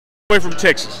Away from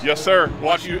Texas. Yes, sir.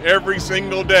 Watch you every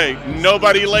single day.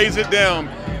 Nobody lays it down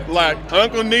like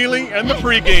Uncle Neely and the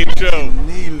pregame show.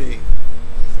 Neely,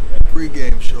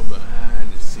 pregame show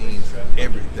behind the scenes of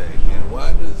everything. And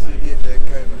why does he get that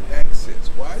kind of access?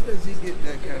 Why does he get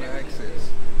that kind of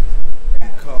access?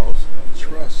 Because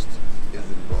trust is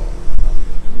involved.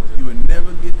 You would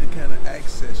never get the kind of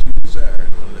access you desire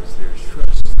unless there's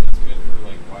trust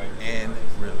and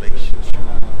relationship.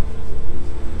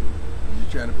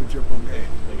 You're trying to put your up on game.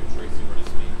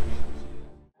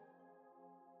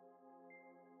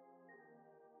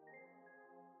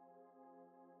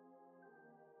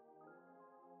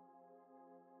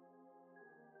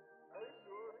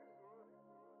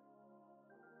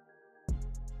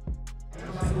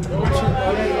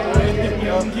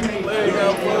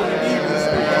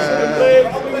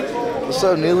 What's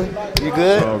up, Neely? You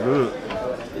good? Oh, good.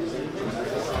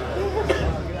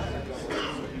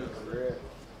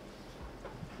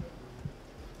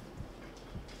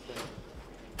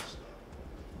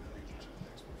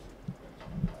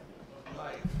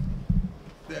 Life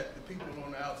that the people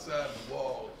on the outside of the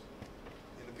walls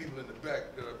and the people in the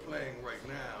back that are playing right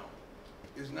now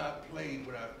is not played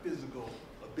with our physical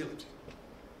ability.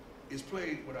 It's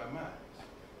played with our minds,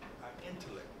 our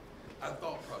intellect, our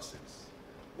thought process.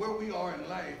 Where we are in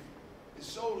life is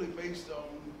solely based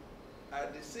on our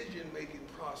decision-making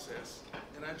process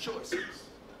and our choices.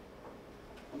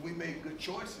 When we make good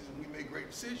choices and we make great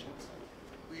decisions,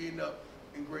 we end up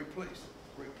in great places.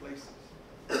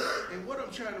 And what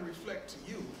I'm trying to reflect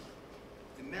to you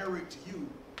and narrate to you,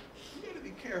 you got to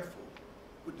be careful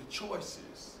with the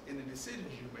choices and the decisions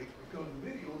you make, because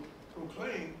the video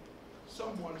proclaim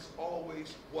someone's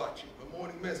always watching. A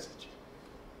morning message.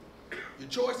 Your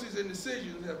choices and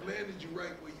decisions have landed you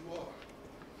right where you are.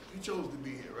 You chose to be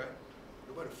here, right?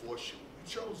 Nobody forced you. You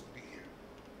chose to be here.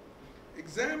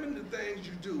 Examine the things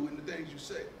you do and the things you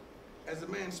say. As a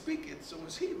man speaketh, so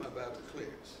is he, my Bible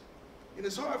declares. And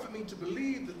it's hard for me to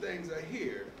believe the things I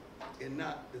hear and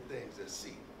not the things I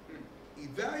see.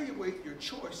 Evaluate your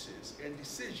choices and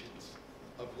decisions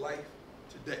of life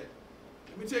today.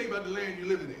 Let me tell you about the land you're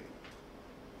living in.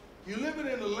 You're living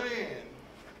in the land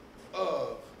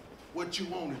of what you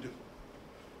want to do.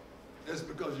 That's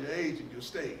because of your age and your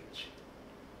stage.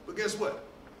 But guess what?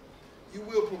 You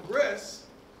will progress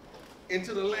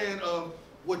into the land of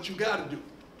what you got to do.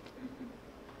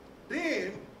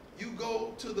 Then you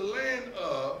go to the land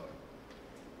of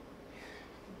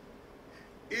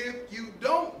if you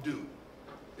don't do,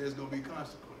 there's going to be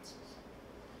consequences.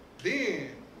 Then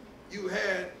you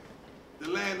had the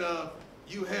land of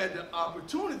you had the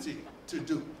opportunity to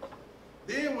do.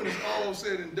 Then when it's all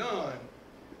said and done,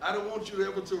 I don't want you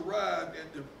ever to arrive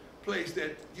at the place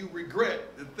that you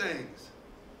regret the things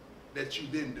that you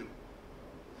didn't do.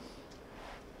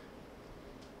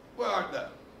 Where art thou?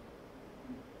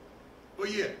 Well,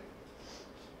 yeah.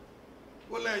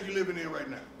 What land you living in right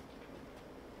now?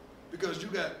 Because you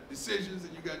got decisions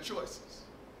and you got choices.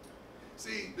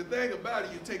 See, the thing about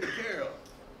it, you're taken care of.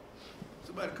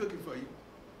 Somebody cooking for you.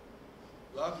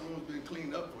 Locker room's been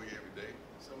cleaned up for you every day.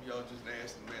 Some of y'all just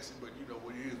nasty and messy, but you know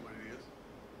what it is what it is.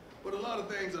 But a lot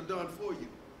of things are done for you.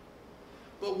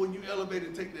 But when you elevate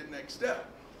and take that next step,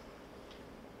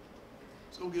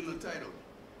 it's gonna get a little tight on you.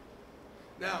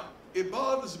 Now, it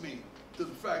bothers me to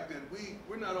the fact that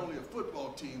we're not only a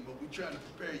football team, but we're trying to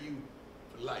prepare you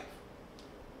for life.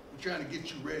 We're trying to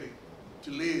get you ready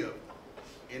to live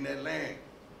in that land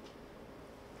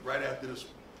right after this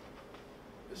one.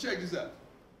 Let's check this out.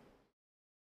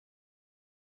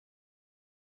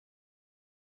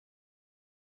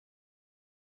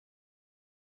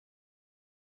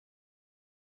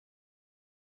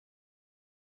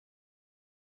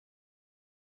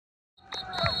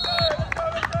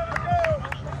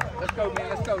 Let's go, man.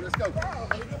 Let's go. Let's go.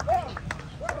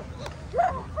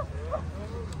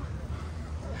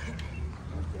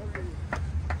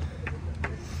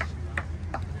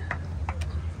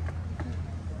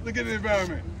 Look at the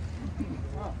environment.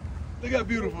 Look how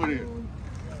beautiful it is.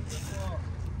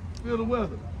 Feel the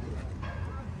weather.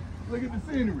 Look at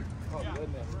the scenery. Look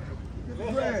at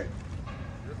the grass.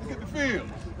 Look at the field.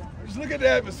 Just look at the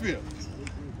atmosphere.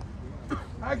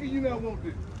 How can you not want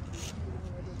this?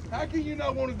 How can you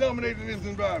not want to dominate in this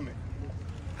environment?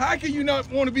 How can you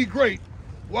not want to be great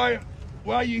while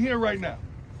you're here right now?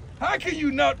 How can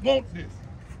you not want this?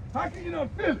 How can you not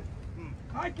feel it?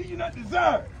 How can you not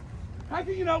desire it? How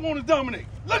can you not want to dominate?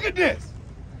 Look at this.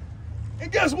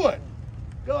 And guess what?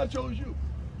 God chose you.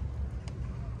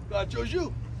 God chose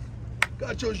you.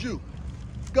 God chose you.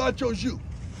 God chose you.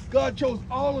 God chose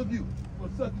all of you for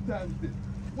such a time as this.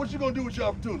 What you gonna do with your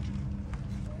opportunity?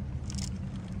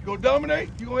 You gonna dominate?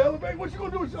 You gonna elevate? What you gonna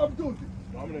do with your opportunity?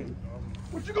 Dominate.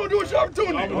 What you gonna do with your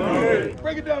opportunity? Dominate.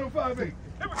 Break it down on 5-8. Here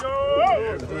we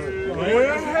go.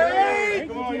 Hey!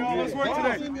 Come on, y'all. Let's work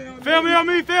today. Family on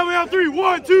me, family on 3.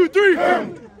 1, 2, 3.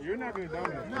 You're not gonna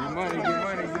dominate. Get money, get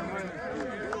money, get money.